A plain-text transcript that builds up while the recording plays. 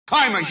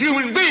I'm a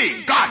human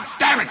being. God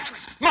damn it.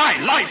 My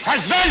life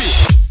has value.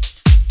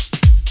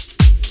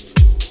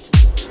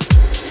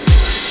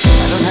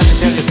 I don't have to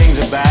tell you things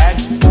are bad.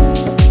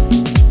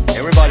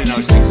 Everybody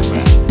knows things are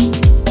bad.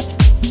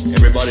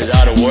 Everybody's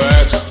out of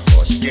work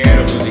or scared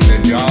of losing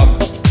their job.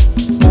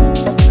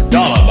 The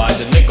dollar buys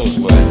a nickel's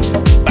worth.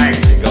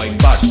 Banks are going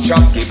bust.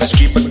 Shopkeepers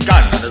keep a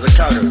gun under the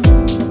counter.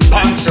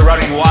 Punks are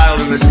running wild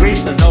in the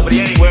streets. There's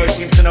nobody anywhere who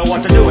seems to know what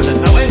to do, and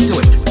there's no end to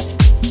it.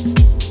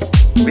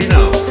 We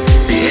know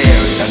the air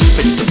is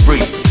unfit to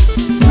breathe.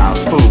 Our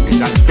food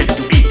is unfit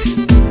to eat.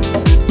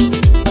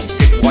 We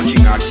sit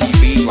watching our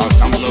TV while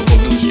some local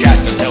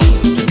newscaster tells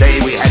us today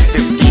we had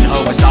 15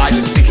 homicides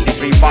and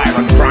 63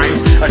 violent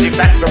crimes, as if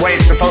that's the way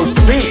it's supposed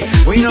to be.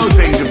 We know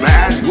things are bad.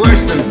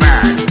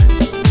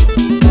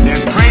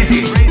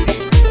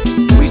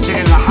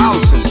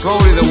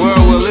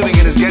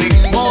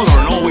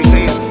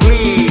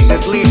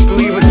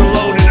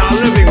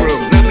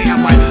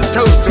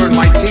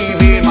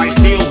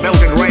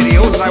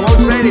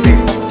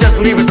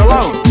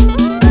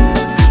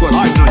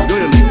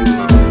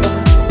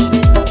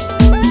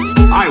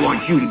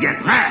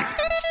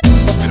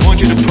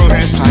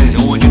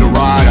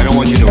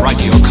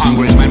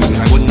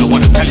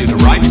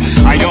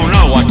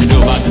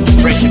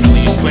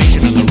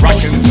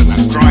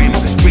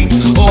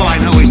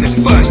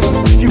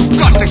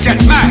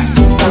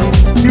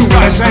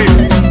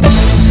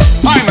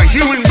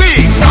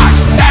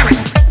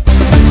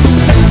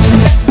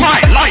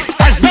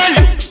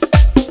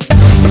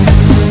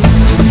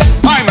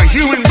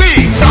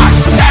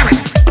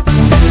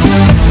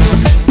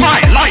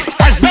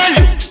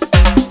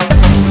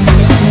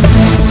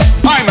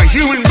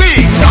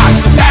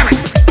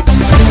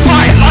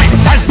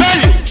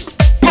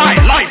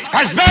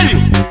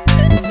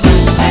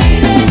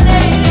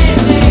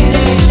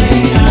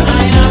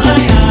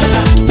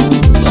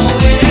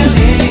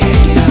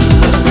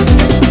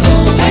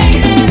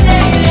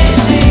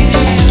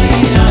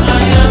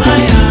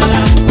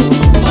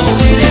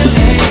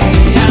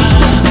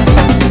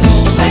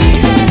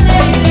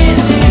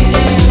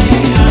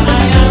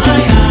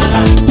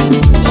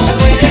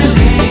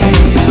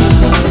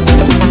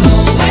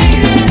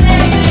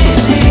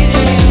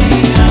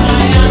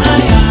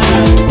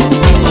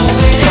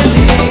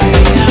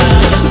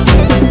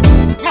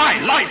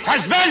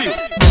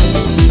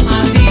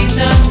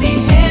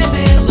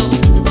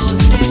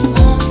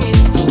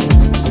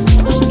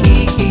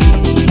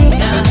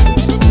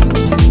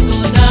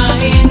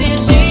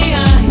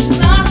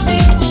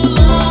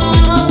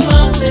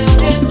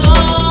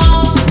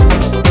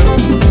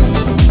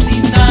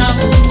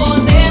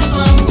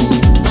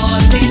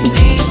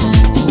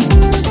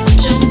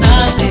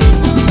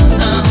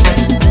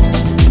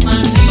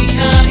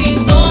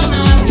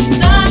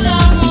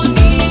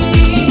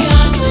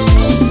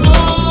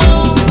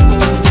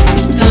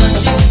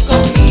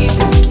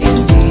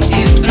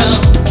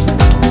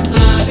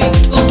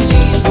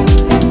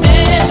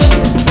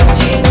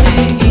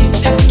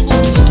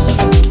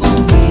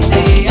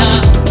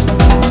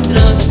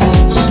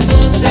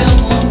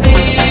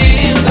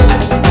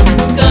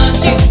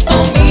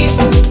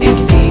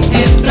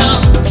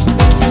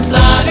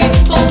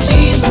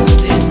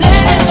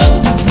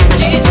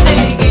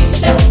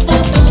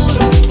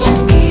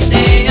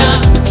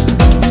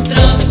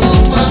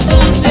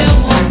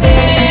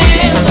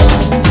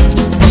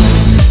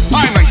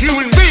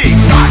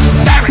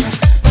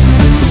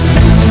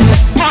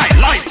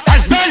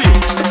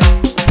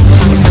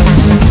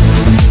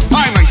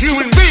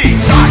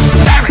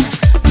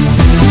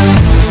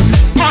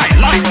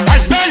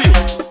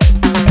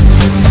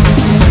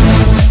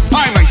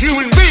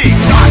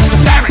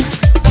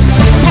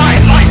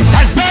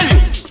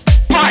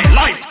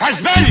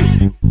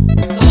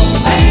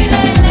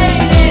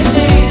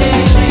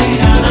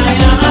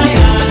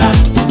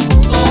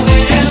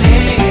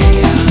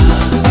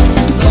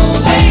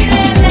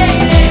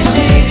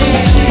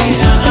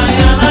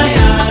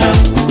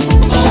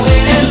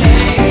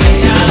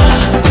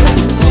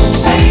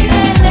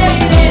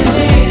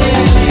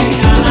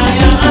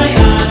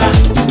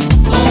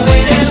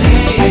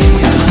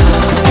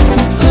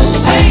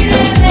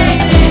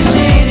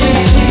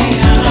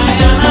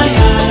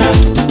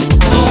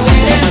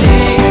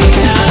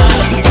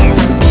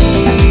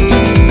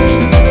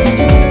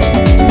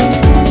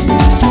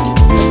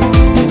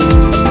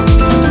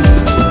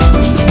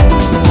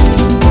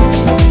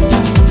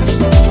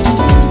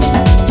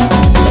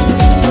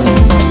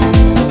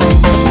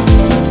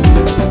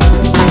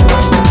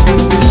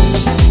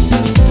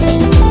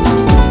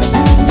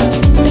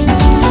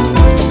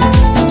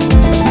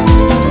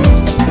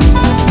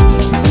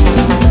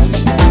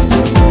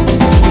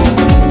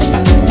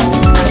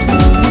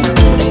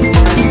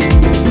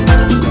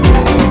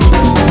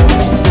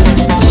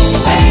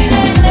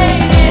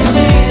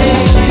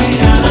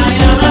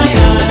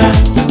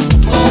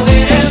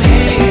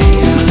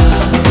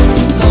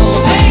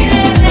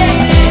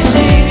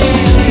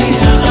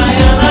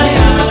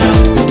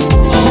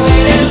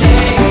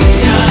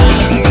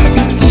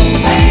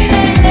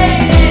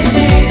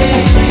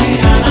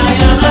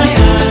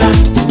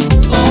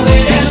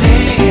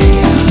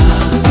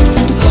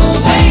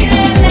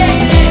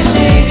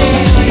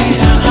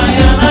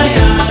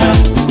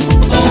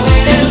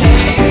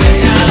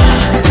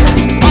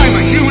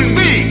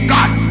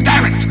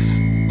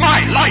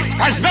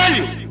 has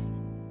value.